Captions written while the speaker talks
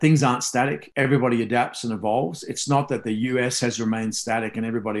things aren't static. Everybody adapts and evolves. It's not that the US has remained static and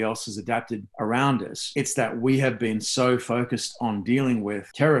everybody else has adapted around us. It's that we have been so focused on dealing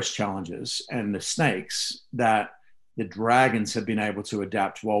with terrorist challenges and the snakes that the dragons have been able to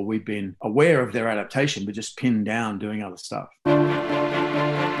adapt while we've been aware of their adaptation, but just pinned down doing other stuff.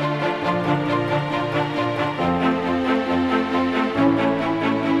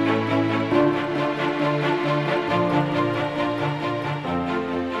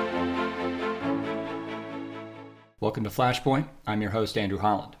 Welcome to Flashpoint. I'm your host, Andrew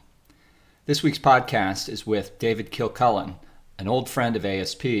Holland. This week's podcast is with David Kilcullen, an old friend of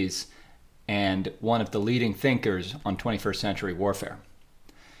ASP's and one of the leading thinkers on 21st century warfare.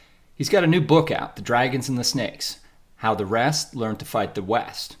 He's got a new book out, The Dragons and the Snakes: How the Rest Learned to Fight the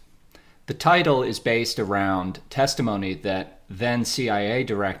West. The title is based around testimony that then CIA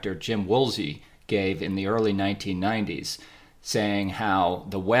Director Jim Woolsey gave in the early 1990s, saying how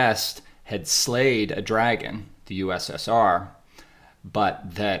the West had slayed a dragon, the USSR,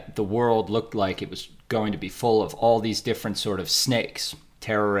 but that the world looked like it was going to be full of all these different sort of snakes,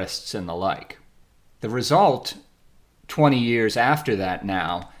 terrorists and the like. The result, 20 years after that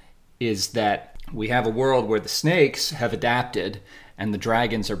now, is that we have a world where the snakes have adapted and the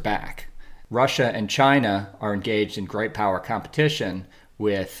dragons are back. Russia and China are engaged in great power competition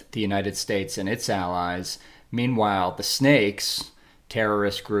with the United States and its allies. Meanwhile, the snakes,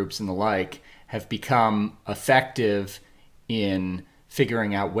 terrorist groups and the like, have become effective in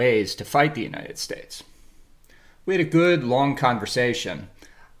figuring out ways to fight the United States. We had a good, long conversation.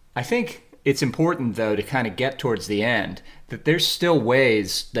 I think it's important, though, to kind of get towards the end that there's still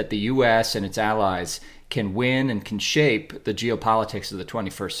ways that the U.S. and its allies can win and can shape the geopolitics of the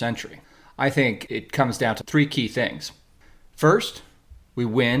 21st century. I think it comes down to three key things. First, we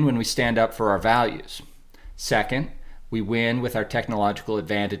win when we stand up for our values. Second, we win with our technological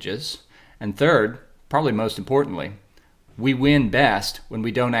advantages. And third, probably most importantly, we win best when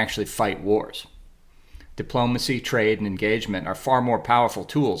we don't actually fight wars. Diplomacy, trade, and engagement are far more powerful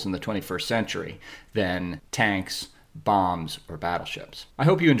tools in the 21st century than tanks, bombs, or battleships. I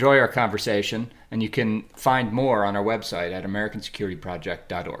hope you enjoy our conversation, and you can find more on our website at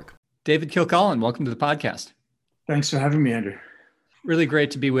americansecurityproject.org. David Kilcullen, welcome to the podcast. Thanks for having me, Andrew. Really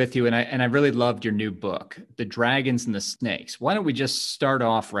great to be with you, and I really loved your new book, The Dragons and the Snakes. Why don't we just start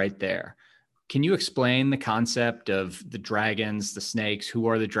off right there? Can you explain the concept of the dragons, the snakes? Who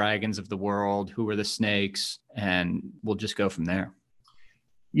are the dragons of the world? Who are the snakes? And we'll just go from there.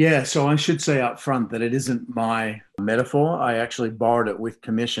 Yeah, so I should say up front that it isn't my metaphor. I actually borrowed it with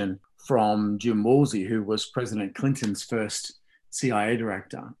permission from Jim Woolsey, who was President Clinton's first CIA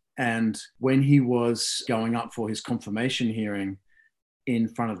director. And when he was going up for his confirmation hearing in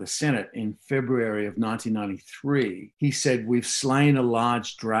front of the Senate in February of 1993, he said, "We've slain a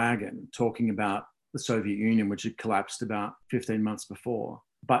large dragon," talking about the Soviet Union, which had collapsed about 15 months before.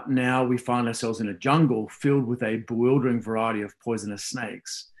 "But now we find ourselves in a jungle filled with a bewildering variety of poisonous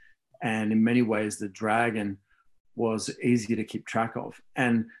snakes. And in many ways, the dragon was easier to keep track of."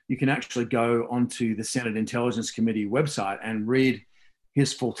 And you can actually go onto the Senate Intelligence Committee website and read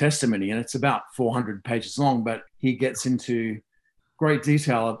his full testimony. And it's about 400 pages long, but he gets into great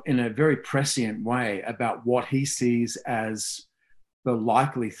detail in a very prescient way about what he sees as the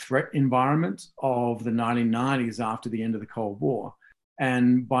likely threat environment of the 1990s after the end of the Cold War.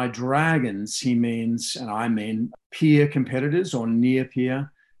 And by dragons, he means, and I mean, peer competitors or near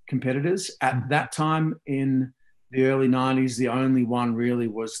peer competitors. At that time in the early 90s, the only one really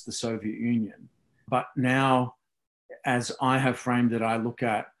was the Soviet Union. But now, as I have framed it, I look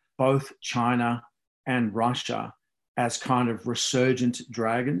at both China and Russia as kind of resurgent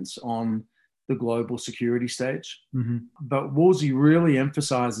dragons on the global security stage. Mm-hmm. But Woolsey really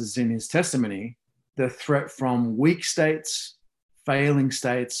emphasizes in his testimony the threat from weak states, failing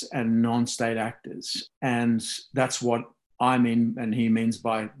states, and non-state actors. And that's what I mean, and he means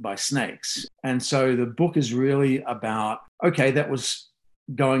by snakes. And so the book is really about, okay, that was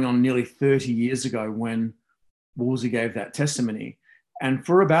going on nearly 30 years ago when Woolsey gave that testimony. And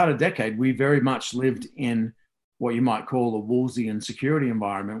for about a decade, we very much lived in what you might call a Woolseyan security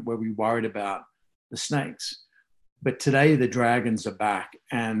environment where we worried about the snakes. But today the dragons are back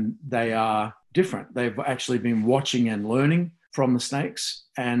and they are different. They've actually been watching and learning from the snakes.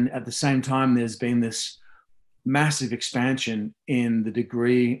 And at the same time, there's been this massive expansion in the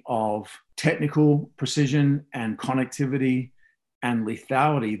degree of technical precision and connectivity and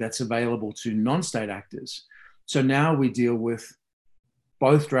lethality that's available to non-state actors. So now we deal with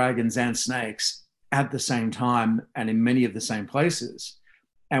both dragons and snakes at the same time and in many of the same places.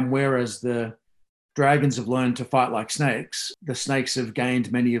 And whereas the dragons have learned to fight like snakes, the snakes have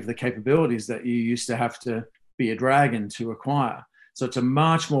gained many of the capabilities that you used to have to be a dragon to acquire. So it's a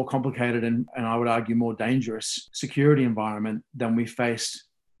much more complicated and I would argue more dangerous security environment than we faced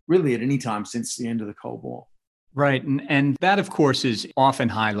really at any time since the end of the Cold War. Right. And that, of course, is often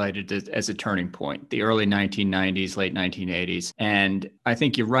highlighted as a turning point, the early 1990s, late 1980s. And I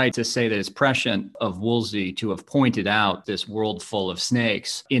think you're right to say that it's prescient of Woolsey to have pointed out this world full of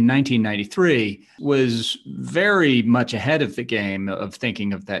snakes in 1993 was very much ahead of the game of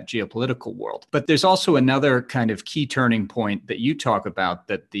thinking of that geopolitical world. But there's also another kind of key turning point that you talk about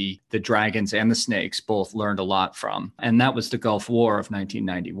that the dragons and the snakes both learned a lot from. And that was the Gulf War of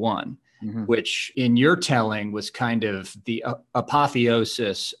 1991. Mm-hmm. Which in your telling was kind of the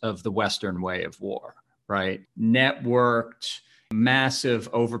apotheosis of the Western way of war, right? Networked, massive,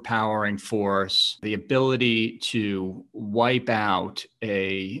 overpowering force, the ability to wipe out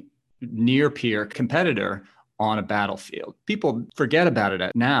a near-peer competitor on a battlefield. People forget about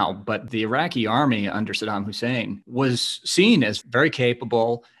it now, but the Iraqi army under Saddam Hussein was seen as very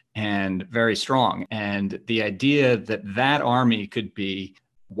capable and very strong. And the idea that that army could be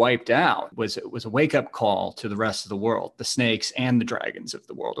wiped out was a wake-up call to the rest of the world, the snakes and the dragons of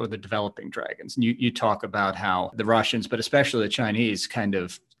the world, or the developing dragons. And you talk about how the Russians, but especially the Chinese, kind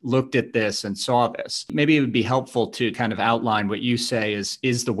of looked at this and saw this. Maybe it would be helpful to kind of outline what you say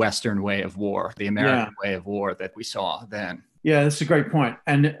is the Western way of war, the American way of war that we saw then. Yeah, that's a great point.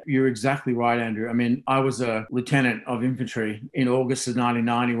 And you're exactly right, Andrew. I mean, I was a lieutenant of infantry in August of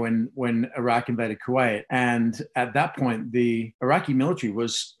 1990 when Iraq invaded Kuwait. And at that point, the Iraqi military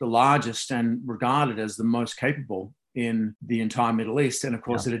was the largest and regarded as the most capable in the entire Middle East. And of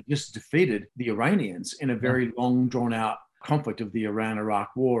course, it had just defeated the Iranians in a very long, drawn out conflict of the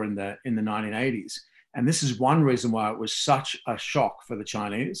Iran-Iraq war in the 1980s. And this is one reason why it was such a shock for the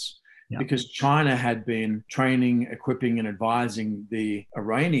Chinese. Because China had been training, equipping, and advising the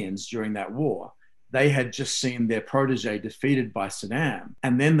Iranians during that war. They had just seen their protege defeated by Saddam.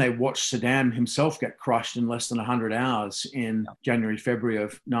 And then they watched Saddam himself get crushed in less than 100 hours in January, February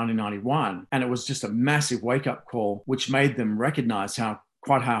of 1991. And it was just a massive wake-up call, which made them recognize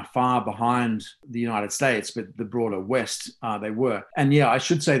quite how far behind the United States, but the broader West they were. And I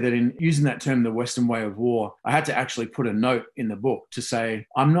should say that in using that term, the Western way of war, I had to actually put a note in the book to say,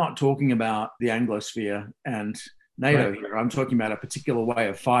 I'm not talking about the Anglosphere and NATO here. I'm talking about a particular way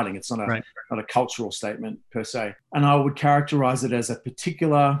of fighting. It's not a cultural statement per se. And I would characterize it as a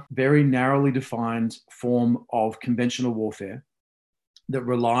particular, very narrowly defined form of conventional warfare that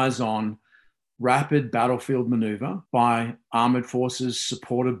relies on rapid battlefield maneuver by armored forces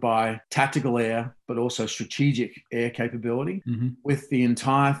supported by tactical air, but also strategic air capability, with the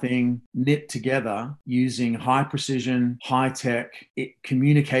entire thing knit together using high precision, high tech,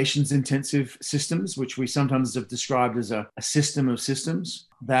 communications intensive systems, which we sometimes have described as a system of systems.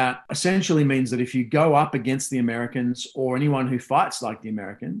 That essentially means that if you go up against the Americans or anyone who fights like the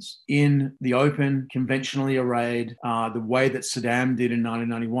Americans in the open, conventionally arrayed, the way that Saddam did in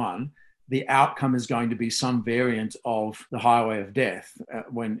 1991, the outcome is going to be some variant of the highway of death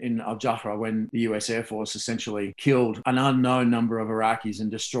when in Al-Jafra, when the US Air Force essentially killed an unknown number of Iraqis and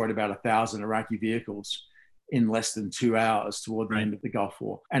destroyed about 1,000 Iraqi vehicles in less than 2 hours toward the end of the Gulf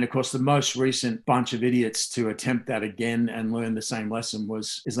War. And of course, the most recent bunch of idiots to attempt that again and learn the same lesson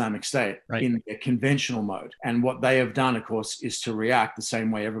was Islamic State in their conventional mode. And what they have done, of course, is to react the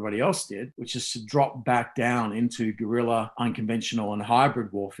same way everybody else did, which is to drop back down into guerrilla, unconventional, and hybrid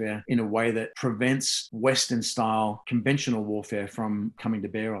warfare in a way that prevents Western-style conventional warfare from coming to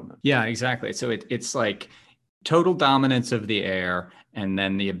bear on them. Yeah, exactly. So it's like total dominance of the air, and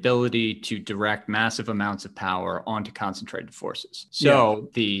then the ability to direct massive amounts of power onto concentrated forces. So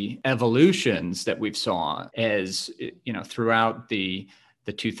the evolutions that we've saw as, throughout the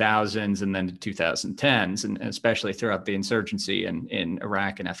 2000s and then the 2010s, and especially throughout the insurgency in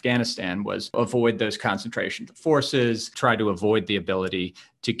Iraq and Afghanistan, was avoid those concentration of forces, try to avoid the ability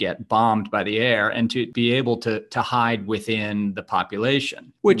to get bombed by the air, and to be able to hide within the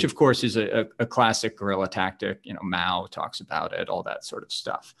population, which of course is a classic guerrilla tactic. Mao talks about it, all that sort of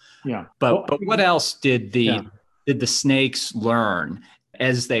stuff. Yeah. But what else did the snakes learn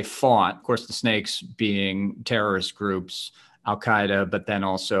as they fought? Of course, the snakes being terrorist groups, Al-Qaeda, but then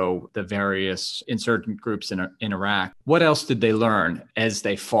also the various insurgent groups in Iraq. What else did they learn as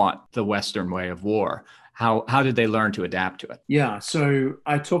they fought the Western way of war? How did they learn to adapt to it? Yeah, so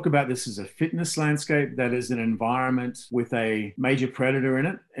I talk about this as a fitness landscape that is an environment with a major predator in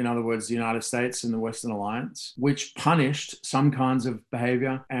it, in other words, the United States and the Western Alliance, which punished some kinds of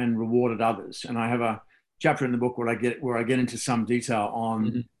behavior and rewarded others. And I have a chapter in the book where I get into some detail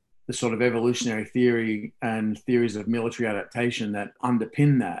on the the sort of evolutionary theory and theories of military adaptation that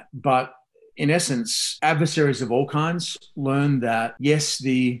underpin that. But in essence, adversaries of all kinds learn that, yes,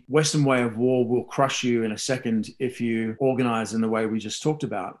 the Western way of war will crush you in a second if you organize in the way we just talked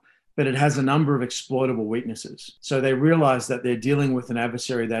about, but it has a number of exploitable weaknesses. So they realize that they're dealing with an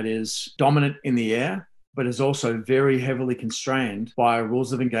adversary that is dominant in the air, but is also very heavily constrained by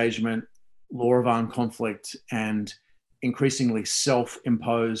rules of engagement, law of armed conflict, and increasingly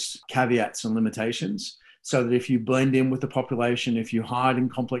self-imposed caveats and limitations. So that if you blend in with the population, if you hide in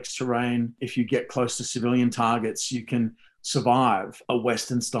complex terrain, if you get close to civilian targets, you can survive a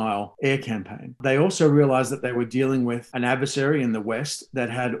Western-style air campaign. They also realized that they were dealing with an adversary in the West that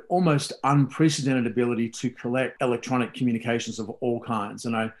had almost unprecedented ability to collect electronic communications of all kinds.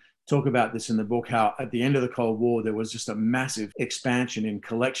 And I talk about this in the book, how at the end of the Cold War, there was just a massive expansion in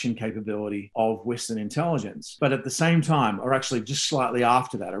collection capability of Western intelligence. But at the same time, or actually just slightly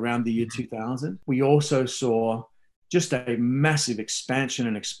after that, around the year 2000, we also saw just a massive expansion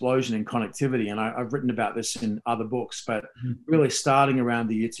and explosion in connectivity. And I've written about this in other books, but really starting around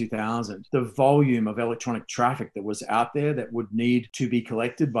the year 2000, the volume of electronic traffic that was out there that would need to be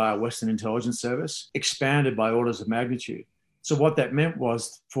collected by a Western intelligence service expanded by orders of magnitude. So what that meant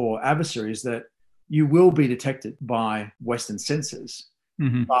was for adversaries that you will be detected by Western sensors,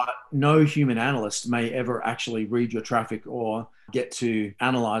 but no human analyst may ever actually read your traffic or get to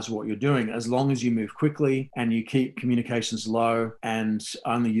analyze what you're doing, as long as you move quickly and you keep communications low and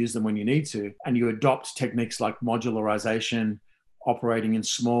only use them when you need to. And you adopt techniques like modularization, operating in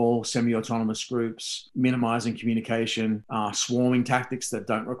small semi-autonomous groups, minimizing communication, swarming tactics that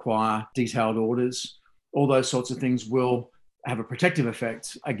don't require detailed orders. All those sorts of things will have a protective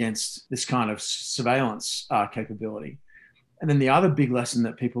effect against this kind of surveillance capability. And then the other big lesson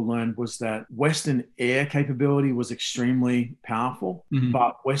that people learned was that Western air capability was extremely powerful,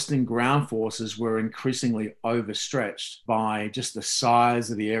 but Western ground forces were increasingly overstretched by just the size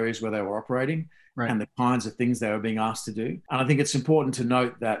of the areas where they were operating. Right. And the kinds of things they were being asked to do. And I think it's important to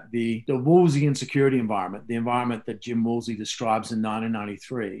note that the Woolseyan security environment, the environment that Jim Woolsey describes in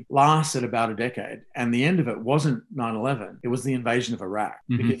 1993, lasted about a decade. And the end of it wasn't 9/11, it was the invasion of Iraq.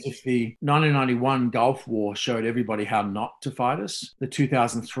 Because if the 1991 Gulf War showed everybody how not to fight us, the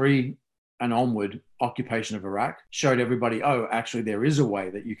 2003 and onward occupation of Iraq showed everybody, oh, actually there is a way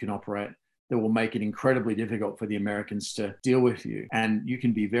that you can operate that will make it incredibly difficult for the Americans to deal with you. And you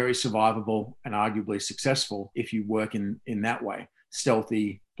can be very survivable and arguably successful if you work in that way.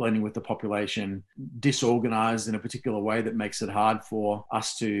 Stealthy, blending with the population, disorganized in a particular way that makes it hard for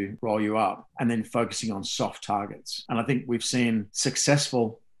us to roll you up, and then focusing on soft targets. And I think we've seen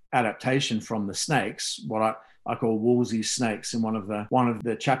successful adaptation from the snakes, what I call Woolsey snakes in one of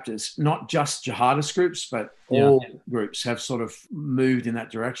the chapters. Not just jihadist groups, but all groups have sort of moved in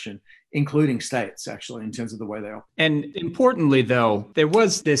that direction, including states, actually, in terms of the way they are. And importantly, though, there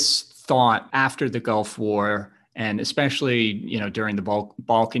was this thought after the Gulf War, and especially, during the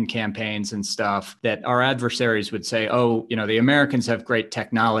Balkan campaigns and stuff, that our adversaries would say, oh, the Americans have great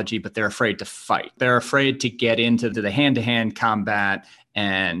technology, but they're afraid to fight. They're afraid to get into the hand-to-hand combat,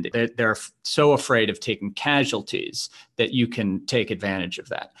 and they're so afraid of taking casualties that you can take advantage of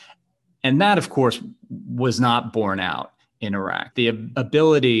that. And that, of course, was not borne out in Iraq. The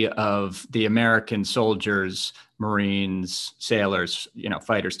ability of the American soldiers, Marines, sailors,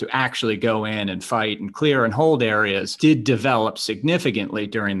 fighters to actually go in and fight and clear and hold areas did develop significantly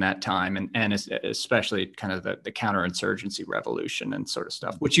during that time, and especially kind of the counterinsurgency revolution and sort of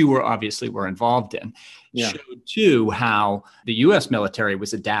stuff, which you were involved in. Showed too how the U.S. military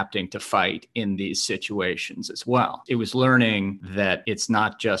was adapting to fight in these situations as well. It was learning that it's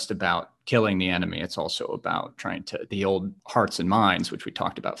not just about killing the enemy, it's also about trying to, the old hearts and minds, which we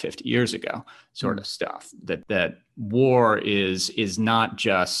talked about 50 years ago, sort of stuff, that war is not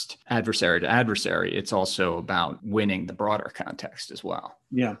just adversary to adversary, it's also about winning the broader context as well.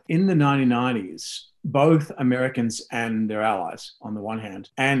 Yeah. In the 1990s, both Americans and their allies, on the one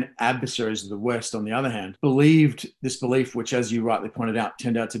hand, and adversaries of the West, on the other hand, believed this belief, which, as you rightly pointed out,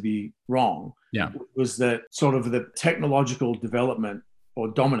 turned out to be wrong, was that sort of the technological development or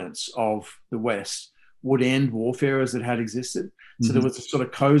dominance of the West would end warfare as it had existed. So there was a sort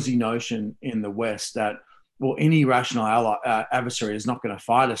of cozy notion in the West that, well, any rational adversary is not going to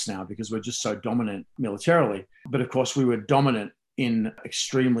fight us now because we're just so dominant militarily. But of course, we were dominant in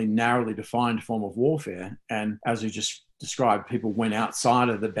extremely narrowly defined form of warfare. And as you just described, people went outside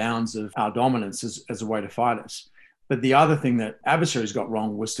of the bounds of our dominance as a way to fight us. But the other thing that adversaries got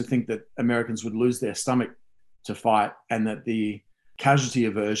wrong was to think that Americans would lose their stomach to fight, and that the casualty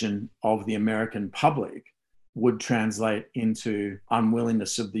aversion of the American public would translate into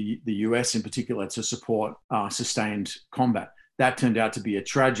unwillingness of the US in particular to support sustained combat. That turned out to be a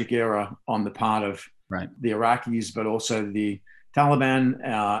tragic error on the part of the Iraqis, but also the Taliban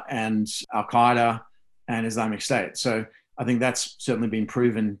and Al-Qaeda and Islamic State. So I think that's certainly been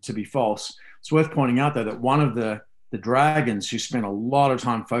proven to be false. It's worth pointing out, though, that one of the dragons who spent a lot of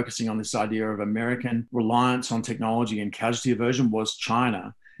time focusing on this idea of American reliance on technology and casualty aversion was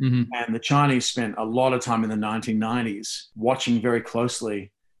China. Mm-hmm. And the Chinese spent a lot of time in the 1990s watching very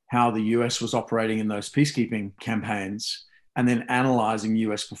closely how the US was operating in those peacekeeping campaigns, and then analyzing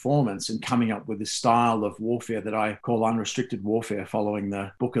US performance and coming up with this style of warfare that I call unrestricted warfare, following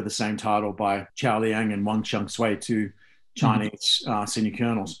the book of the same title by Chao Liang and Wang Cheng-sui, two Chinese senior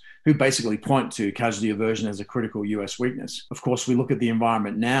colonels, who basically point to casualty aversion as a critical US weakness. Of course, we look at the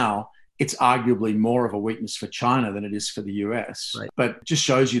environment now, it's arguably more of a weakness for China than it is for the US. Right. But it just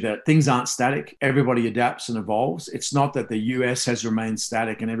shows you that things aren't static. Everybody adapts and evolves. It's not that the US has remained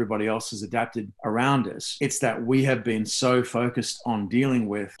static and everybody else has adapted around us. It's that we have been so focused on dealing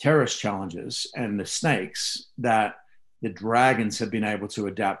with terrorist challenges and the snakes that the dragons have been able to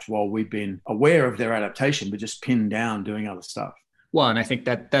adapt while we've been aware of their adaptation, but just pinned down doing other stuff. Well, and I think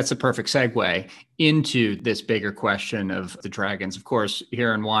that's a perfect segue into this bigger question of the dragons. Of course,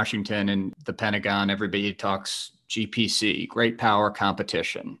 here in Washington and the Pentagon, everybody talks GPC, great power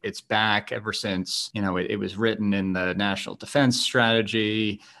competition. It's back ever since, it was written in the National Defense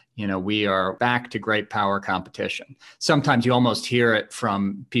Strategy. We are back to great power competition. Sometimes you almost hear it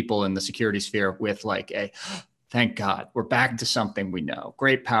from people in the security sphere with like a, thank God, we're back to something we know.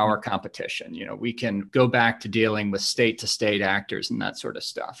 Great power competition. We can go back to dealing with state-to-state actors and that sort of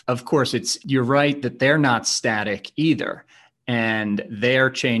stuff. Of course, you're right that they're not static either. And they're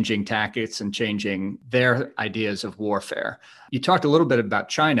changing tactics and changing their ideas of warfare. You talked a little bit about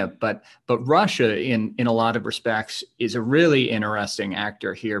China, but Russia, in a lot of respects, is a really interesting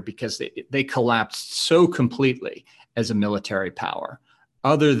actor here because they collapsed so completely as a military power.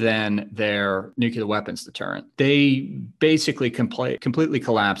 Other than their nuclear weapons deterrent, they basically completely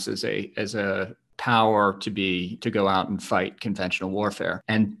collapsed as a power to go out and fight conventional warfare.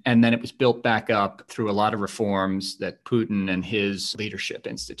 And then it was built back up through a lot of reforms that Putin and his leadership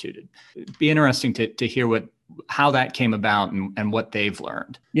instituted. It'd be interesting to hear how that came about and what they've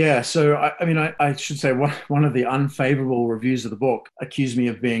learned. Yeah, so I should say one of the unfavorable reviews of the book accused me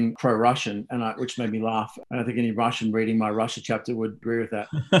of being pro-Russian, which made me laugh. I don't think any Russian reading my Russia chapter would agree with that.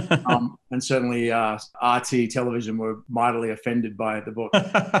 And certainly RT television were mightily offended by the book.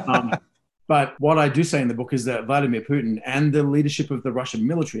 But what I do say in the book is that Vladimir Putin and the leadership of the Russian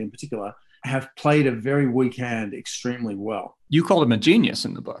military in particular have played a very weak hand extremely well. You called him a genius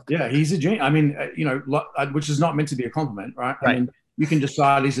in the book. Yeah, he's a genius. Which is not meant to be a compliment, right? I mean, you can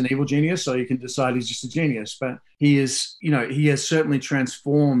decide he's an evil genius, or you can decide he's just a genius. But he is, he has certainly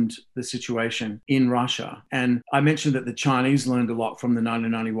transformed the situation in Russia. And I mentioned that the Chinese learned a lot from the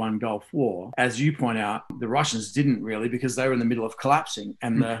 1991 Gulf War. As you point out, the Russians didn't really, because they were in the middle of collapsing.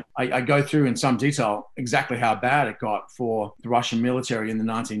 And I go through in some detail exactly how bad it got for the Russian military in the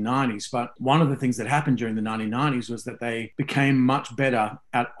 1990s. But one of the things that happened during the 1990s was that they became much better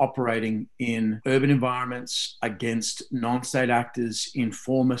at operating in urban environments against non-state actors in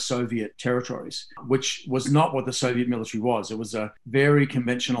former Soviet territories, which was not what the Soviet military was. It was a very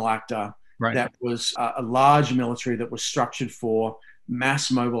conventional actor that was a large military that was structured for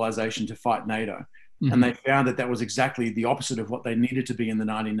mass mobilization to fight NATO. Mm-hmm. And they found that was exactly the opposite of what they needed to be in the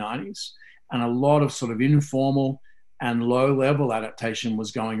 1990s. And a lot of sort of informal and low-level adaptation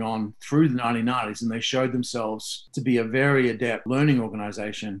was going on through the 1990s, and they showed themselves to be a very adept learning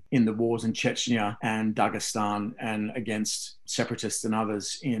organization in the wars in Chechnya and Dagestan and against separatists and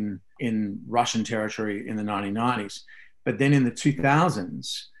others in Russian territory in the 1990s. But then in the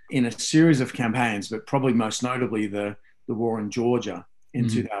 2000s, in a series of campaigns, but probably most notably the war in Georgia in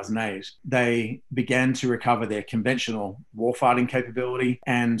 2008, they began to recover their conventional warfighting capability,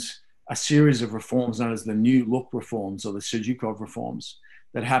 and a series of reforms known as the New Look reforms or the Serdyukov reforms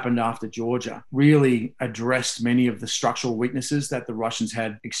that happened after Georgia really addressed many of the structural weaknesses that the Russians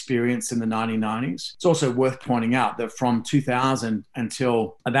had experienced in the 1990s. It's also worth pointing out that from 2000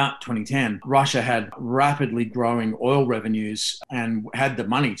 until about 2010, Russia had rapidly growing oil revenues and had the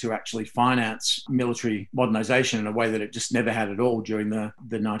money to actually finance military modernization in a way that it just never had at all during the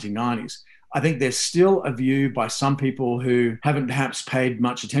 1990s. I think there's still a view by some people who haven't perhaps paid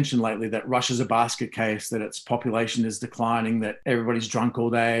much attention lately that Russia's a basket case, that its population is declining, that everybody's drunk all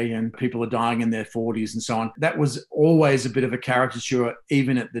day and people are dying in their 40s and so on. That was always a bit of a caricature,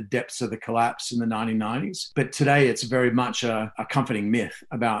 even at the depths of the collapse in the 1990s. But today it's very much a comforting myth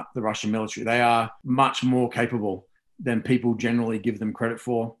about the Russian military. They are much more capable than people generally give them credit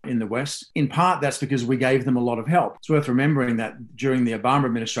for in the West. In part, that's because we gave them a lot of help. It's worth remembering that during the Obama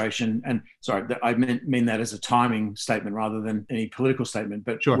administration, and sorry, I mean that as a timing statement rather than any political statement,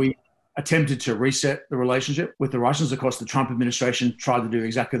 but Sure. We attempted to reset the relationship with the Russians. Of course, the Trump administration tried to do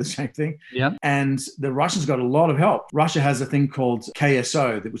exactly the same thing. Yeah. And the Russians got a lot of help. Russia has a thing called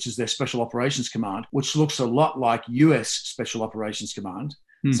KSO, which is their Special Operations Command, which looks a lot like US Special Operations Command.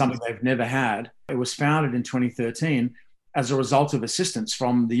 Something they've never had. It was founded in 2013 as a result of assistance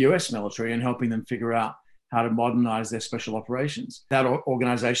from the US military in helping them figure out how to modernize their special operations. That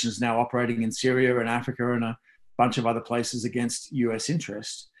organization is now operating in Syria and Africa and a bunch of other places against US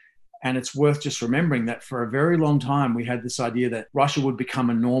interests. And it's worth just remembering that for a very long time, we had this idea that Russia would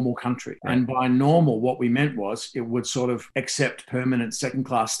become a normal country. Right. And by normal, what we meant was it would sort of accept permanent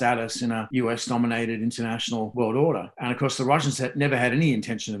second-class status in a US-dominated international world order. And of course, the Russians had never had any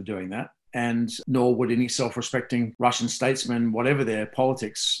intention of doing that. And nor would any self-respecting Russian statesman, whatever their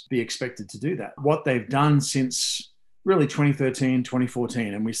politics, be expected to do that. What they've done since really 2013,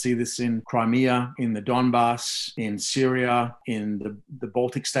 2014. And we see this in Crimea, in the Donbass, in Syria, in the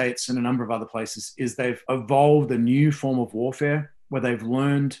Baltic states, and a number of other places, is they've evolved a new form of warfare where they've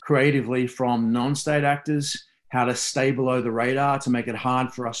learned creatively from non-state actors how to stay below the radar to make it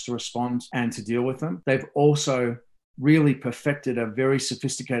hard for us to respond and to deal with them. They've also really perfected a very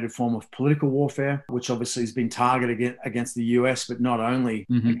sophisticated form of political warfare, which obviously has been targeted against the US, but not only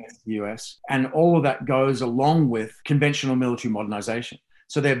against the US. And all of that goes along with conventional military modernization.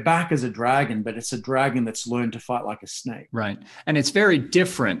 So they're back as a dragon, but it's a dragon that's learned to fight like a snake. Right. And it's very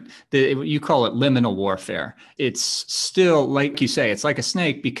different. You call it liminal warfare. It's still, like you say, it's like a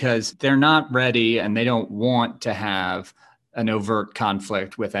snake because they're not ready and they don't want to have an overt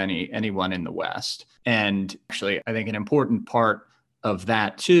conflict with anyone in the West. And actually, I think an important part of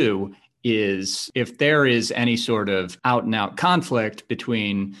that too is if there is any sort of out and out conflict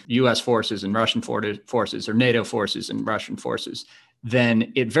between US forces and Russian forces or NATO forces and Russian forces,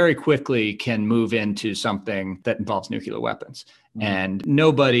 then it very quickly can move into something that involves nuclear weapons. And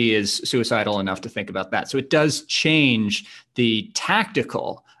nobody is suicidal enough to think about that. So it does change the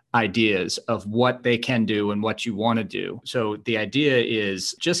tactical ideas of what they can do and what you want to do. So the idea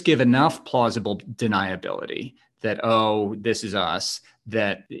is just give enough plausible deniability that, oh, this is us,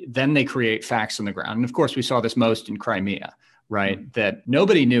 that then they create facts on the ground. And of course, we saw this most in Crimea, right? That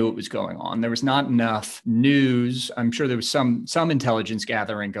nobody knew what was going on. There was not enough news. I'm sure there was some intelligence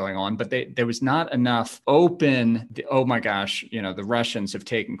gathering going on, but there was not enough open, oh my gosh, the Russians have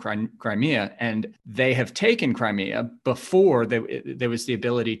taken Crimea, and they have taken Crimea before there was the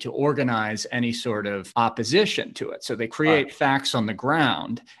ability to organize any sort of opposition to it. So they create facts on the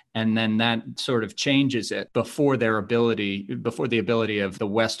ground, and then that sort of changes it before the ability of the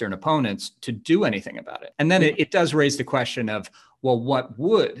Western opponents to do anything about it. And then it does raise the question of, well, what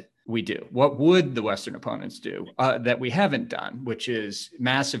would we do? What would the Western opponents do that we haven't done, which is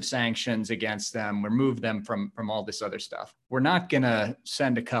massive sanctions against them, remove them from all this other stuff. We're not going to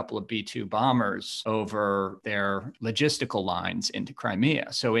send a couple of B-2 bombers over their logistical lines into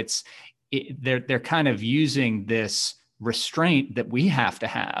Crimea. So they're kind of using this restraint that we have to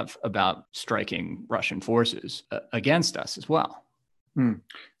have about striking Russian forces against us as well.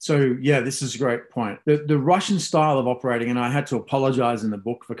 So, yeah, this is a great point. The Russian style of operating, and I had to apologize in the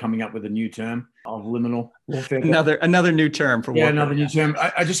book for coming up with a new term of liminal warfare. Another new term for warfare. Yeah, another new term.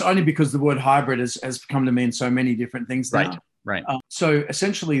 I just only because the word hybrid has come to mean so many different things now. Right. So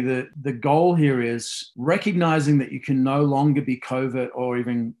essentially the goal here is recognizing that you can no longer be covert or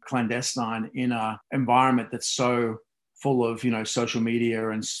even clandestine in an environment that's so full of, social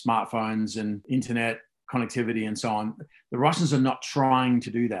media and smartphones and internet connectivity and so on. The Russians are not trying to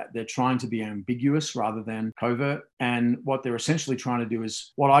do that. They're trying to be ambiguous rather than covert. And what they're essentially trying to do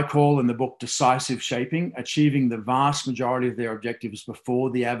is what I call in the book decisive shaping, achieving the vast majority of their objectives before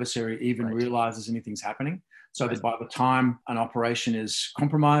the adversary even realizes anything's happening. So that by the time an operation is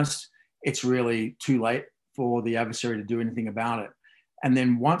compromised, it's really too late for the adversary to do anything about it. And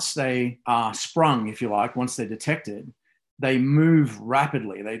then once they are sprung, if you like, once they're detected, they move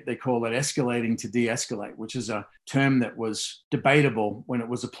rapidly. They call it escalating to de-escalate, which is a term that was debatable when it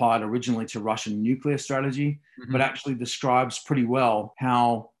was applied originally to Russian nuclear strategy, but actually describes pretty well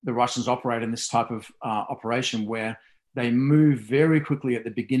how the Russians operate in this type of operation where They move very quickly at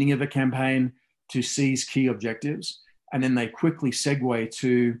the beginning of a campaign to seize key objectives, and then they quickly segue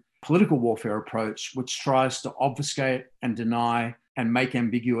to political warfare approach, which tries to obfuscate and deny and make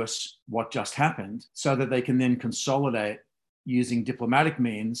ambiguous what just happened so that they can then consolidate using diplomatic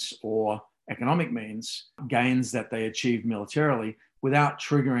means or economic means gains that they achieve militarily without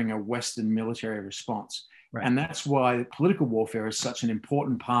triggering a Western military response. Right. And that's why political warfare is such an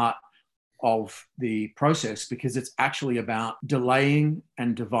important part of the process, because it's actually about delaying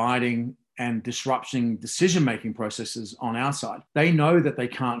and dividing and disrupting decision-making processes on our side. They know that they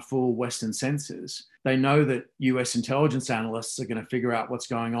can't fool Western senses. They know that US intelligence analysts are going to figure out what's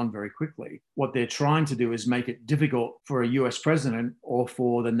going on very quickly. What they're trying to do is make it difficult for a US president or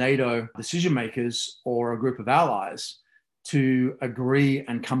for the NATO decision makers or a group of allies to agree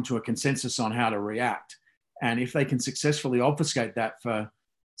and come to a consensus on how to react. And if they can successfully obfuscate that for,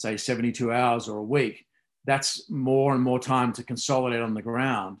 say, 72 hours or a week, that's more and more time to consolidate on the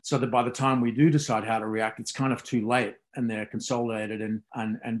ground, so that by the time we do decide how to react, it's kind of too late and they're consolidated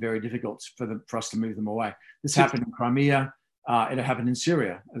and very difficult for us to move them away. This happened in Crimea. It happened in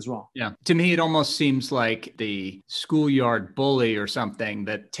Syria as well. Yeah. To me, it almost seems like the schoolyard bully or something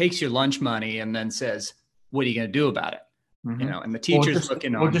that takes your lunch money and then says, what are you going to do about it? Mm-hmm. And the teacher's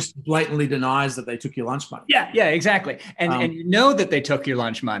looking on. Or just blatantly denies that they took your lunch money. Yeah, exactly. And you know that they took your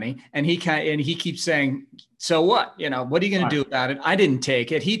lunch money, and he keeps saying, so what? What are you going to do about it? I didn't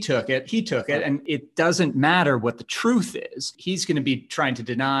take it. He took it. And it doesn't matter what the truth is. He's going to be trying to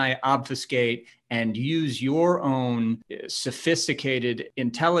deny, obfuscate, and use your own sophisticated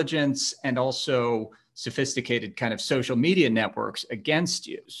intelligence and also sophisticated kind of social media networks against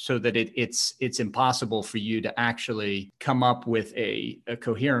you, so that it's impossible for you to actually come up with a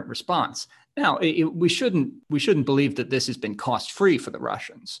coherent response. Now, we shouldn't believe that this has been cost-free for the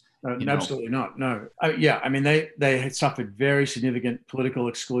Russians. Absolutely not. No. I mean, they had suffered very significant political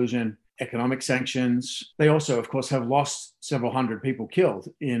exclusion, economic sanctions. They also, of course, have lost several hundred people killed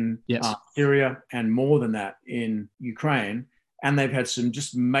in Syria and more than that in Ukraine. And they've had some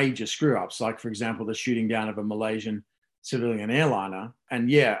just major screw-ups, like, for example, the shooting down of a Malaysian civilian airliner. And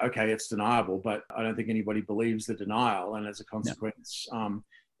it's deniable, but I don't think anybody believes the denial. And as a consequence,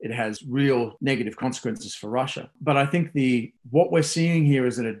 it has real negative consequences for Russia. But I think what we're seeing here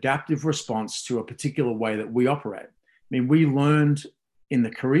is an adaptive response to a particular way that we operate. I mean, we learned in the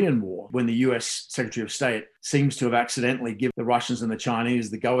Korean War, when the US Secretary of State seems to have accidentally given the Russians and the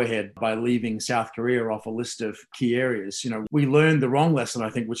Chinese the go-ahead by leaving South Korea off a list of key areas. We learned the wrong lesson, I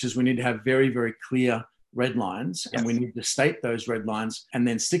think, which is we need to have very, very clear red lines, and we need to state those red lines and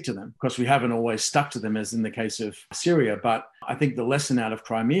then stick to them. Of course, we haven't always stuck to them, as in the case of Syria, but I think the lesson out of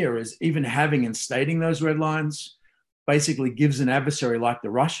Crimea is even having and stating those red lines basically gives an adversary like the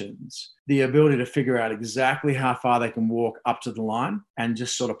Russians the ability to figure out exactly how far they can walk up to the line and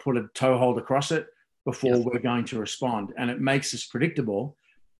just sort of put a toehold across it before we're going to respond. And it makes us predictable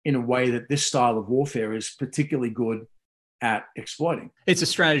in a way that this style of warfare is particularly good at exploiting. It's a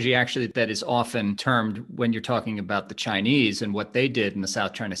strategy, actually, that is often termed, when you're talking about the Chinese and what they did in the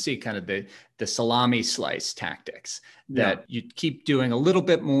South China Sea, kind of the salami slice tactics, that you keep doing a little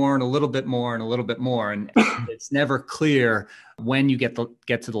bit more and a little bit more and a little bit more. And it's never clear when you get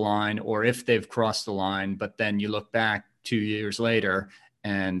to the line or if they've crossed the line. But then you look back 2 years later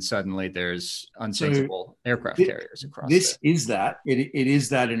and suddenly there's unsinkable aircraft carriers across. This is that. It is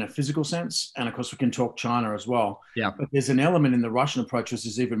that in a physical sense. And of course, we can talk China as well. Yeah. But there's an element in the Russian approach which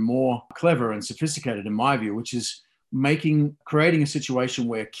is even more clever and sophisticated, in my view, which is creating a situation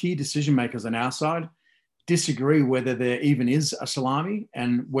where key decision makers on our side disagree whether there even is a salami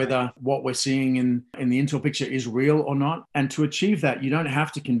and whether what we're seeing in the intel picture is real or not. And to achieve that, you don't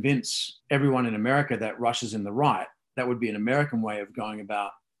have to convince everyone in America that Russia's in the right. That would be an American way of going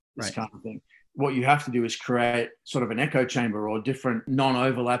about this kind of thing. What you have to do is create sort of an echo chamber or different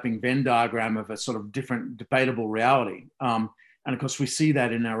non-overlapping Venn diagram of a sort of different debatable reality. And of course, we see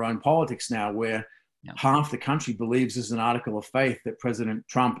that in our own politics now, where half the country believes as an article of faith that President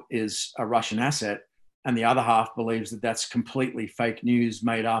Trump is a Russian asset, and the other half believes that that's completely fake news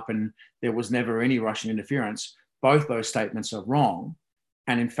made up and there was never any Russian interference. Both those statements are wrong.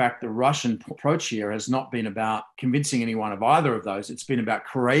 And in fact, the Russian approach here has not been about convincing anyone of either of those. It's been about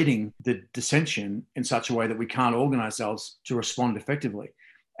creating the dissension in such a way that we can't organize ourselves to respond effectively.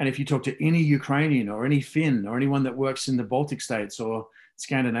 And if you talk to any Ukrainian or any Finn or anyone that works in the Baltic states or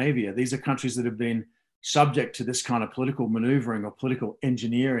Scandinavia, these are countries that have been subject to this kind of political maneuvering or political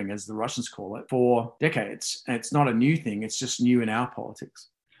engineering, as the Russians call it, for decades. And it's not a new thing. It's just new in our politics.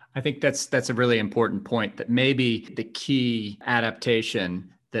 I think that's a really important point, that maybe the key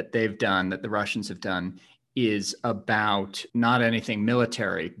adaptation that they've done, that the Russians have done, is about not anything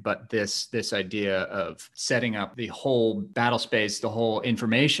military, but this idea of setting up the whole battle space, the whole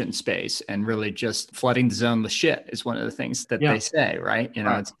information space, and really just flooding the zone with shit is one of the things that they say, right? You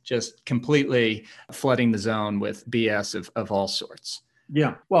know, It's just completely flooding the zone with BS of all sorts.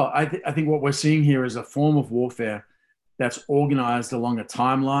 Yeah. Well, I think what we're seeing here is a form of warfare that's organized along a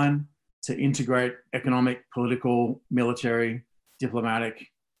timeline to integrate economic, political, military, diplomatic,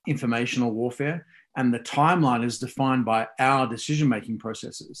 informational warfare. And the timeline is defined by our decision-making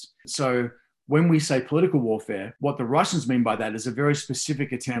processes. So when we say political warfare, what the Russians mean by that is a very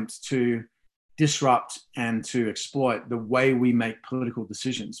specific attempt to disrupt and to exploit the way we make political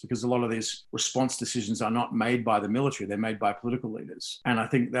decisions, because a lot of these response decisions are not made by the military, they're made by political leaders. And I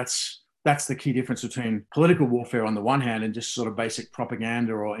think that's the key difference between political warfare on the one hand and just sort of basic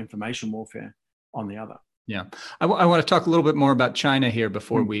propaganda or information warfare on the other. Yeah. I want to talk a little bit more about China here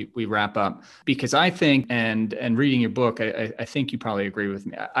before we wrap up, because I think, and reading your book, I think you probably agree with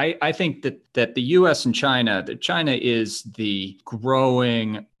me. I think that the US and China, that China is the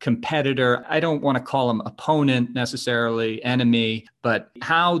growing competitor. I don't want to call them opponent necessarily, enemy, but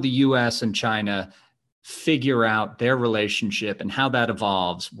how the US and China figure out their relationship and how that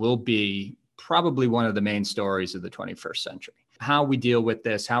evolves will be probably one of the main stories of the 21st century. How we deal with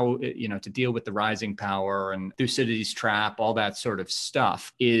this, how, to deal with the rising power and Thucydides' trap, all that sort of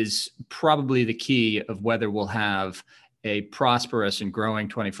stuff is probably the key of whether we'll have a prosperous and growing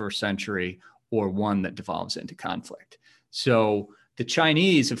 21st century or one that devolves into conflict. So the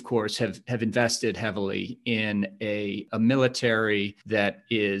Chinese, of course, have invested heavily in a military that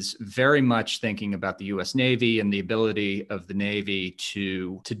is very much thinking about the U.S. Navy and the ability of the Navy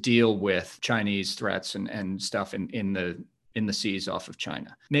to deal with Chinese threats and stuff in the seas off of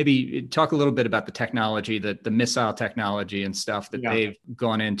China. Maybe talk a little bit about the technology, the missile technology and stuff that they've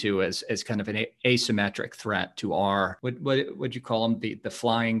gone into as kind of an asymmetric threat to our, what'd you call them? The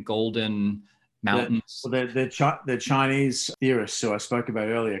flying golden mountains. The Chinese theorists who I spoke about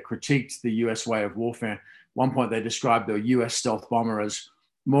earlier critiqued the US way of warfare. At one point, they described the US stealth bomber as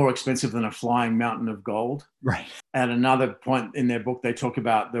more expensive than a flying mountain of gold. Right. At another point in their book, they talk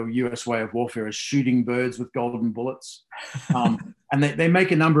about the US way of warfare as shooting birds with golden bullets. And they make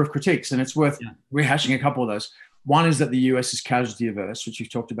a number of critiques, and it's worth rehashing a couple of those. One is that the US is casualty averse, which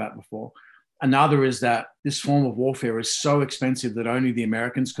you've talked about before. Another is that this form of warfare is so expensive that only the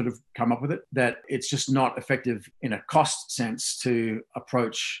Americans could have come up with it, that it's just not effective in a cost sense to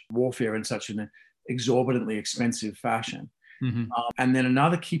approach warfare in such an exorbitantly expensive fashion. Mm-hmm. And then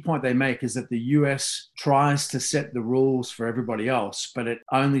another key point they make is that the US tries to set the rules for everybody else, but it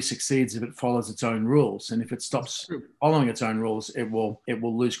only succeeds if it follows its own rules. And if it stops following its own rules, it will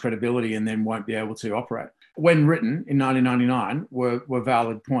lose credibility and then won't be able to operate. When written in 1999 were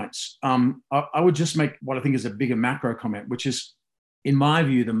valid points. I would just make what I think is a bigger macro comment, which is, in my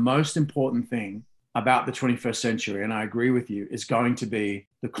view, the most important thing about the 21st century, and I agree with you, is going to be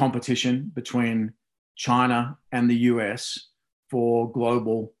the competition between China and the US for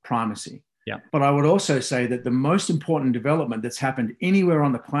global primacy. Yeah. But I would also say that the most important development that's happened anywhere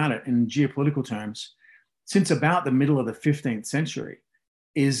on the planet in geopolitical terms since about the middle of the 15th century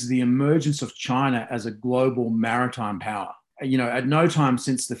is the emergence of China as a global maritime power. At no time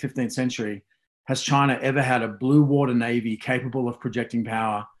since the 15th century has China ever had a blue water navy capable of projecting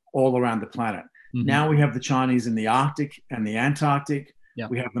power all around the planet. Mm-hmm. Now we have the Chinese in the Arctic and the Antarctic. Yeah.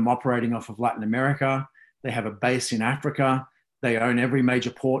 We have them operating off of Latin America. They have a base in Africa. They own every major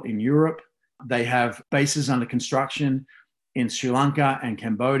port in Europe. They have bases under construction in Sri Lanka and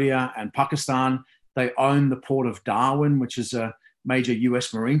Cambodia and Pakistan. They own the port of Darwin, which is a major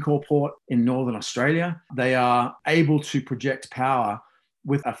US Marine Corps port in Northern Australia. They are able to project power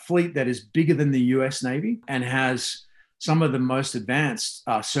with a fleet that is bigger than the US Navy and has some of the most advanced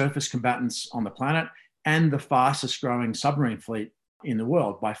surface combatants on the planet and the fastest growing submarine fleet in the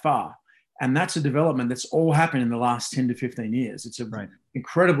world by far. And that's a development that's all happened in the last 10 to 15 years. It's an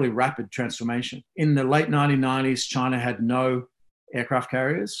incredibly rapid transformation. In the late 1990s, China had no aircraft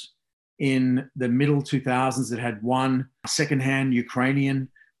carriers. In the middle 2000s, it had one secondhand Ukrainian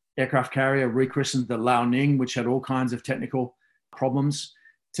aircraft carrier rechristened the Liaoning, which had all kinds of technical problems.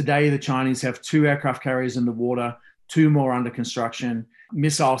 Today, the Chinese have two aircraft carriers in the water, two more under construction,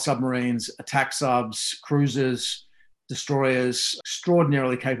 missile submarines, attack subs, cruisers, destroyers,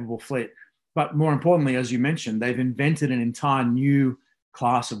 extraordinarily capable fleet. But more importantly, as you mentioned, they've invented an entire new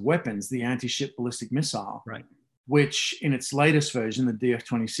class of weapons, the anti-ship ballistic missile, which in its latest version, the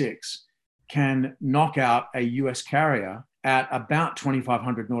DF-26, can knock out a US carrier at about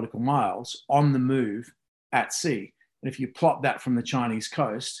 2,500 nautical miles on the move at sea. And if you plot that from the Chinese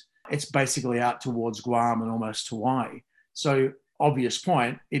coast, It's basically out towards Guam and almost Hawaii. So, obvious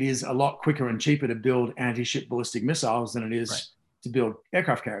point, it is a lot quicker and cheaper to build anti-ship ballistic missiles than it is to build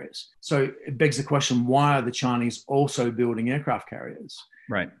aircraft carriers. So it begs the question, why are the Chinese also building aircraft carriers?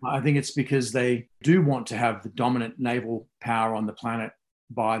 Right. I think it's because they do want to have the dominant naval power on the planet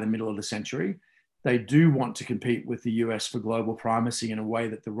by the middle of the century. They do want to compete with the US for global primacy in a way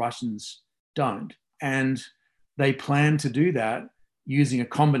that the Russians don't. And they plan to do that using a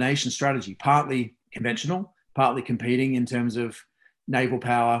combination strategy, partly conventional, partly competing in terms of naval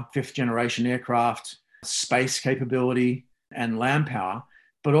power, fifth generation aircraft, space capability, and land power,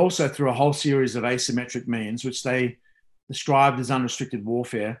 but also through a whole series of asymmetric means, which they described as unrestricted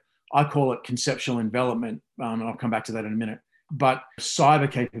warfare. I call it conceptual envelopment, and I'll come back to that in a minute. But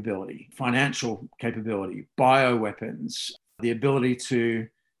cyber capability, financial capability, bioweapons, the ability to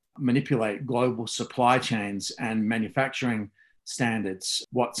manipulate global supply chains and manufacturing standards,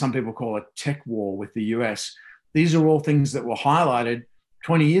 what some people call a tech war with the US. These are all things that were highlighted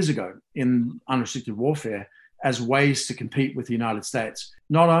 20 years ago in unrestricted warfare as ways to compete with the United States.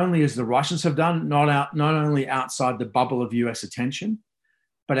 Not only as the Russians have done, not only outside the bubble of US attention,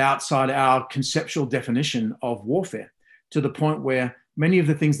 but outside our conceptual definition of warfare, to the point where many of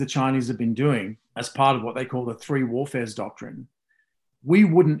the things the Chinese have been doing as part of what they call the three warfares doctrine, we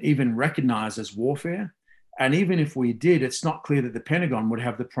wouldn't even recognize as warfare. And even if we did, it's not clear that the Pentagon would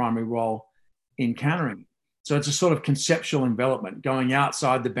have the primary role in countering it. So it's a sort of conceptual envelopment going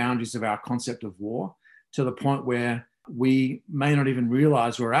outside the boundaries of our concept of war, to the point where we may not even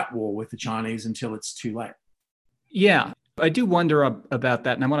realize we're at war with the Chinese until it's too late. Yeah, I do wonder about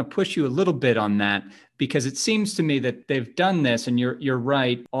that. And I want to push you a little bit on that, because it seems to me that they've done this, and you're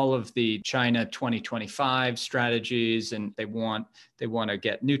right, all of the China 2025 strategies, and they want to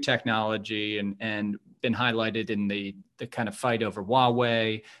get new technology and been highlighted in the kind of fight over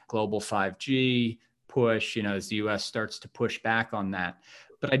Huawei, global 5G push, as the US starts to push back on that.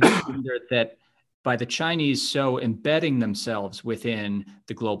 But I do wonder that by the Chinese so embedding themselves within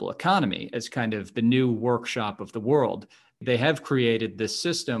the global economy as kind of the new workshop of the world, they have created this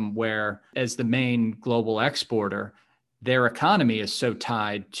system where, as the main global exporter, their economy is so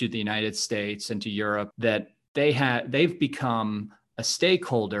tied to the United States and to Europe that they've become a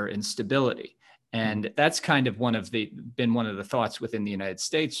stakeholder in stability. And that's kind of been one of the thoughts within the United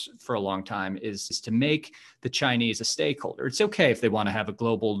States for a long time is to make the Chinese a stakeholder. It's okay if they want to have a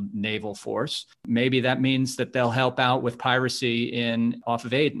global naval force. Maybe that means that they'll help out with piracy off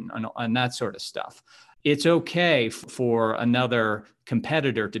of Aden and that sort of stuff. It's okay for another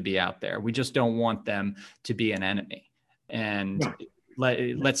competitor to be out there. We just don't want them to be an enemy. And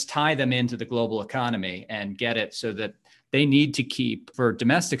let's tie them into the global economy and get it so that they need to keep, for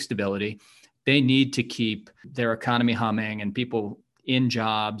domestic stability, they need to keep their economy humming and people in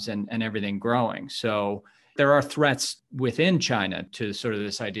jobs and everything growing. So there are threats within China to sort of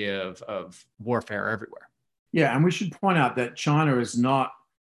this idea of warfare everywhere. Yeah, and we should point out that China is not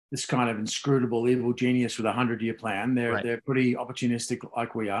this kind of inscrutable evil genius with a 100-year plan. They're pretty opportunistic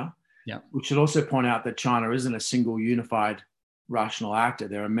like we are. Yeah. We should also point out that China isn't a single unified rational actor.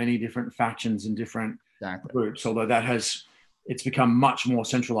 There are many different factions and different groups, although it's become much more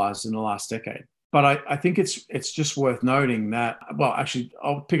centralized in the last decade. But I think it's just worth noting that, well, actually,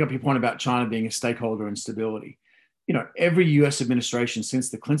 I'll pick up your point about China being a stakeholder in stability. Every US administration since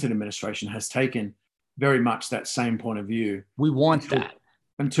the Clinton administration has taken very much that same point of view. We want that.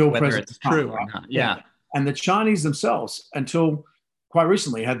 Until whether President it's Trump, true or not. Yeah. And the Chinese themselves, until quite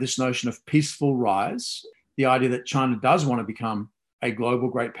recently, had this notion of peaceful rise, the idea that China does want to become a global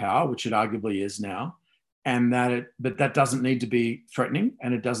great power, which it arguably is now, and but that doesn't need to be threatening,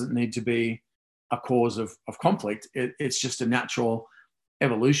 and it doesn't need to be a cause of conflict. It's just a natural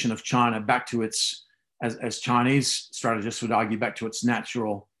evolution of China back to its, as Chinese strategists would argue, back to its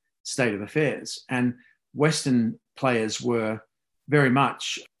natural state of affairs. And Western players were very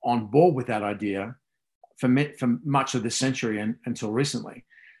much on board with that idea for much of this century and until recently.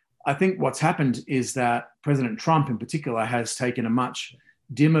 I think what's happened is that President Trump in particular has taken a much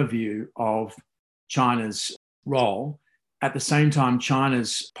dimmer view of China's role. At the same time,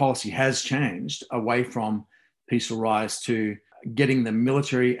 China's policy has changed away from peaceful rise to getting the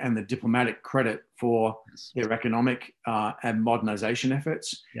military and the diplomatic credit for their economic and modernization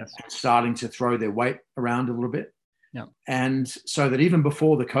efforts, starting to throw their weight around a little bit. Yeah. And so that even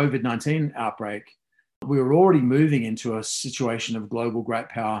before the COVID-19 outbreak, we were already moving into a situation of global great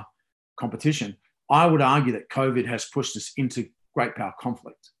power competition. I would argue that COVID has pushed us into great power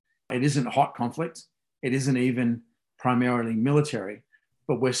conflict. It isn't hot conflict. It isn't even primarily military,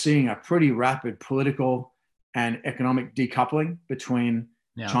 but we're seeing a pretty rapid political and economic decoupling between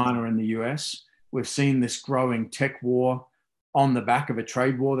Yeah. China and the US. We've seen this growing tech war on the back of a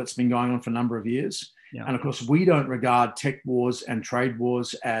trade war that's been going on for a number of years. Yeah. And of course, we don't regard tech wars and trade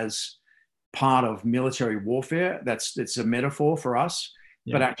wars as part of military warfare. It's a metaphor for us.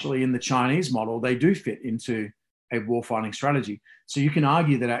 Yeah. But actually, in the Chinese model, they do fit into a warfighting strategy. So you can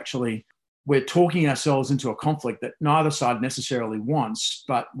argue that actually we're talking ourselves into a conflict that neither side necessarily wants,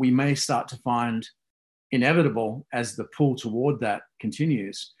 but we may start to find inevitable as the pull toward that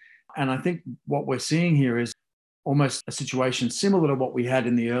continues. And I think what we're seeing here is almost a situation similar to what we had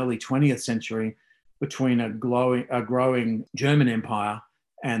in the early 20th century between a growing German empire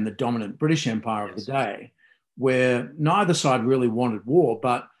and the dominant British Empire of the day, where neither side really wanted war,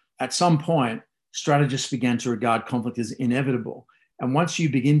 but at some point, strategists began to regard conflict as inevitable. And once you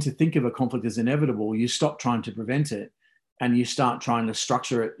begin to think of a conflict as inevitable, you stop trying to prevent it and you start trying to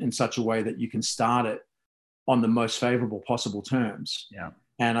structure it in such a way that you can start it on the most favorable possible terms. Yeah.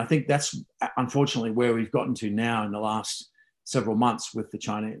 And I think that's unfortunately where we've gotten to now in the last several months with the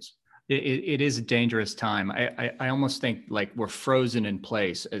Chinese. It is a dangerous time. I almost think like we're frozen in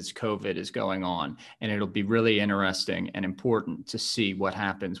place as COVID is going on, and it'll be really interesting and important to see what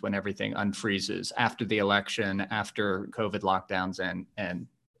happens when everything unfreezes after the election, after COVID lockdowns and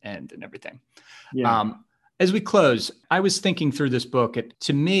everything. Yeah. As we close, I was thinking through this book.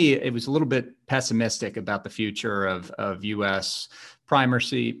 To me, it was a little bit pessimistic about the future of U.S.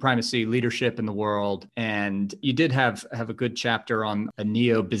 primacy, leadership in the world. And you did have a good chapter on a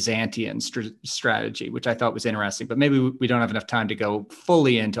neo-Byzantine strategy, which I thought was interesting. But maybe we don't have enough time to go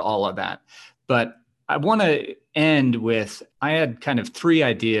fully into all of that. But I want to end with, I had kind of 3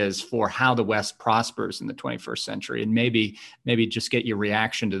 ideas for how the West prospers in the 21st century, and maybe just get your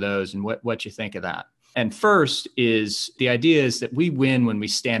reaction to those and what you think of that. And first is the idea is that we win when we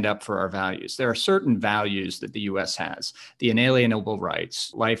stand up for our values. There are certain values that the U.S. has, the inalienable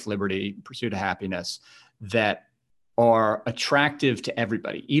rights, life, liberty, pursuit of happiness, that are attractive to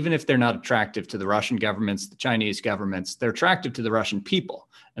everybody. Even if they're not attractive to the Russian governments, the Chinese governments, they're attractive to the Russian people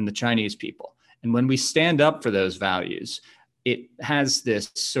and the Chinese people. And when we stand up for those values, it has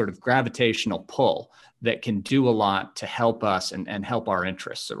this sort of gravitational pull that can do a lot to help us and help our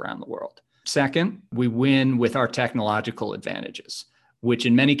interests around the world. Second, we win with our technological advantages, which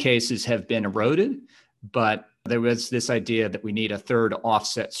in many cases have been eroded, but there was this idea that we need a third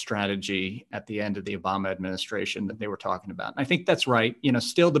offset strategy at the end of the Obama administration that they were talking about. And I think that's right.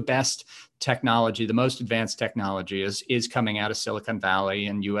 Still the best technology, the most advanced technology is coming out of Silicon Valley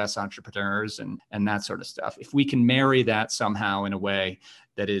and US entrepreneurs and that sort of stuff. If we can marry that somehow in a way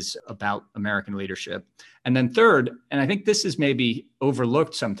that is about American leadership. And then third, and I think this is maybe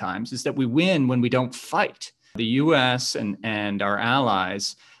overlooked sometimes, is that we win when we don't fight. The US and our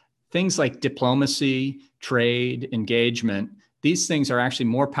allies, things like diplomacy, trade, engagement, these things are actually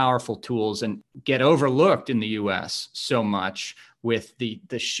more powerful tools and get overlooked in the US so much with the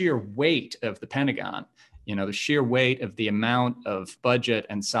sheer weight of the Pentagon, the sheer weight of the amount of budget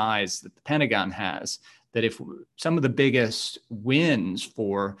and size that the Pentagon has, that if some of the biggest wins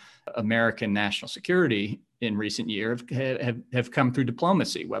for American national security in recent years have come through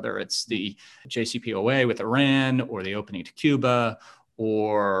diplomacy, whether it's the JCPOA with Iran or the opening to Cuba,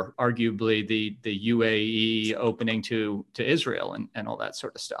 or arguably the UAE opening to Israel and all that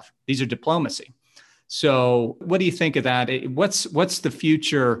sort of stuff. These are diplomacy. So what do you think of that? What's the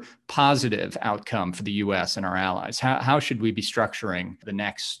future positive outcome for the U.S. and our allies? How should we be structuring the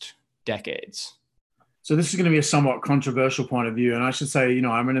next decades? So this is going to be a somewhat controversial point of view. And I should say,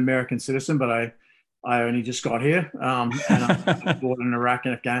 I'm an American citizen, but I only just got here. And I was born in Iraq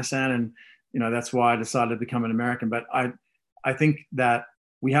and Afghanistan. And, that's why I decided to become an American. But I think that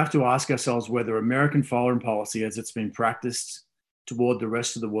we have to ask ourselves whether American foreign policy, as it's been practiced toward the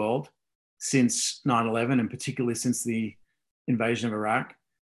rest of the world since 9/11, and particularly since the invasion of Iraq,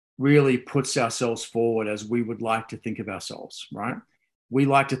 really puts ourselves forward as we would like to think of ourselves, right? We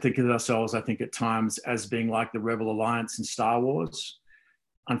like to think of ourselves, I think, at times as being like the Rebel Alliance in Star Wars.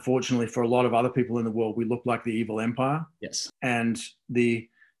 Unfortunately, for a lot of other people in the world, we look like the evil empire. Yes. And the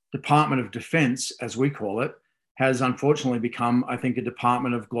Department of Defense, as we call it, has unfortunately become, I think, a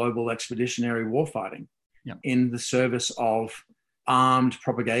department of global expeditionary warfighting in the service of armed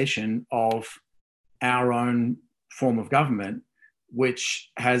propagation of our own form of government,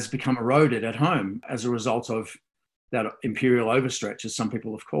 which has become eroded at home as a result of that imperial overstretch, as some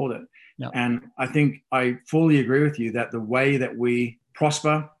people have called it. Yep. And I think I fully agree with you that the way that we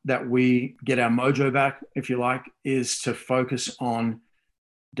prosper, that we get our mojo back, if you like, is to focus on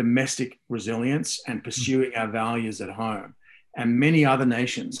domestic resilience and pursuing our values at home. And many other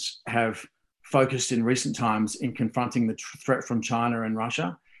nations have focused in recent times in confronting the threat from China and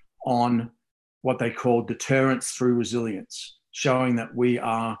Russia on what they call deterrence through resilience, showing that we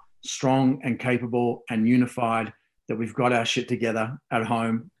are strong and capable and unified, that we've got our shit together at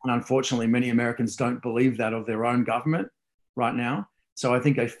home. And unfortunately, many Americans don't believe that of their own government right now. So I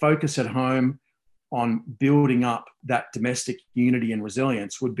think a focus at home on building up that domestic unity and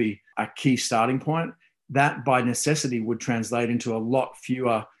resilience would be a key starting point. That by necessity would translate into a lot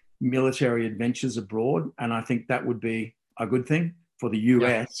fewer military adventures abroad. And I think that would be a good thing for the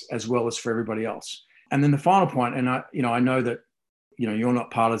US as well as for everybody else. And then the final point, and I know that you're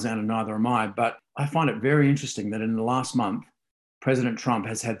not partisan and neither am I, but I find it very interesting that in the last month, President Trump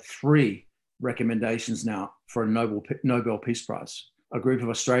has had 3 recommendations now for a Nobel Peace Prize. A group of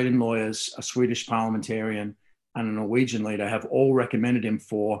Australian lawyers, a Swedish parliamentarian, and a Norwegian leader have all recommended him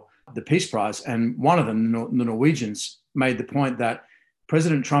for the Peace Prize. And one of them, the Norwegians, made the point that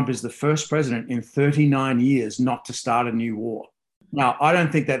President Trump is the first president in 39 years not to start a new war. Now, I don't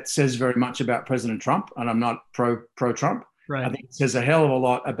think that says very much about President Trump, and I'm not pro-Trump. Right. I think it says a hell of a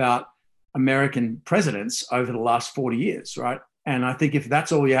lot about American presidents over the last 40 years, right? And I think if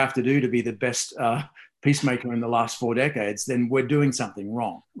that's all you have to do to be the best peacemaker in the last 4 decades, then we're doing something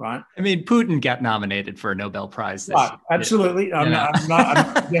wrong, right? I mean, Putin got nominated for a Nobel Prize this year. Absolutely. I'm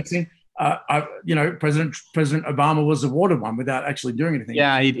not guessing. President Obama was awarded one without actually doing anything.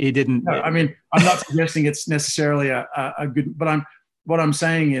 Yeah, he didn't. No, I mean, I'm not suggesting it's necessarily a good, but what I'm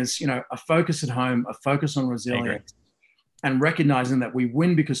saying is, a focus at home, a focus on resilience, and recognizing that we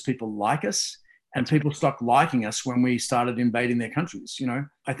win because people like us, and people stopped liking us when we started invading their countries.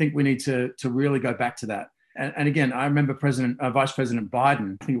 I think we need to really go back to that. And again, I remember Vice President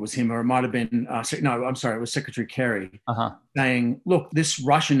Biden, I think it was him, or it might have been, it was Secretary Kerry, saying, look, this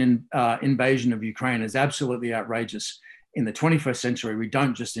Russian invasion of Ukraine is absolutely outrageous. In the 21st century, we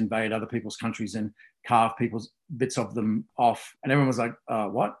don't just invade other people's countries and carve people's bits of them off. And everyone was like,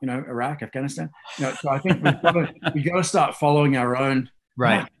 what? Iraq, Afghanistan? So I think we've got to start following our own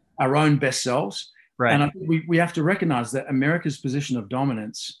best selves. Right. And I think we have to recognize that America's position of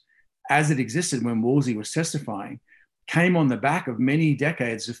dominance, as it existed when Woolsey was testifying, came on the back of many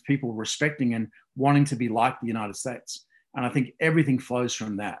decades of people respecting and wanting to be like the United States. And I think everything flows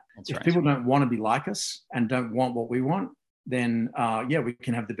from that. If people don't want to be like us and don't want what we want, then we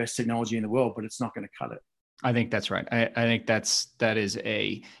can have the best technology in the world, but it's not going to cut it. I think that's right. I think that is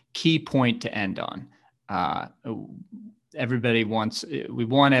a key point to end on. We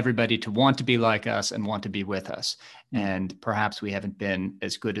want everybody to want to be like us and want to be with us. And perhaps we haven't been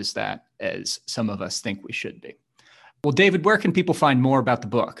as good as that as some of us think we should be. Well, David, where can people find more about the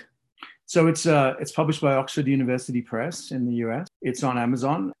book? So it's published by Oxford University Press in the US. It's on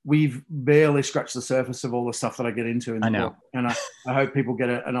Amazon. We've barely scratched the surface of all the stuff that I get into in the book. And I hope people get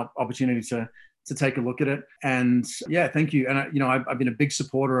an opportunity to take a look at it. And thank you. And I've been a big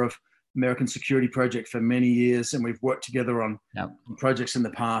supporter of American Security Project for many years, and we've worked together on projects in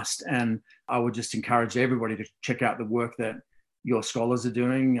the past. And I would just encourage everybody to check out the work that your scholars are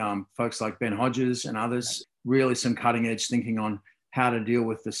doing, folks like Ben Hodges and others, really some cutting edge thinking on how to deal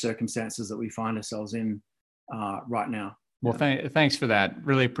with the circumstances that we find ourselves in right now. Well, thanks for that.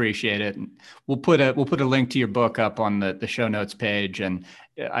 Really appreciate it. And we'll put a link to your book up on the show notes page, and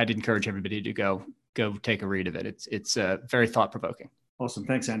I'd encourage everybody to go take a read of it. It's very thought provoking. Awesome.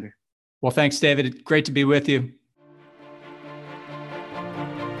 Thanks, Andrew. Well, thanks, David. Great to be with you.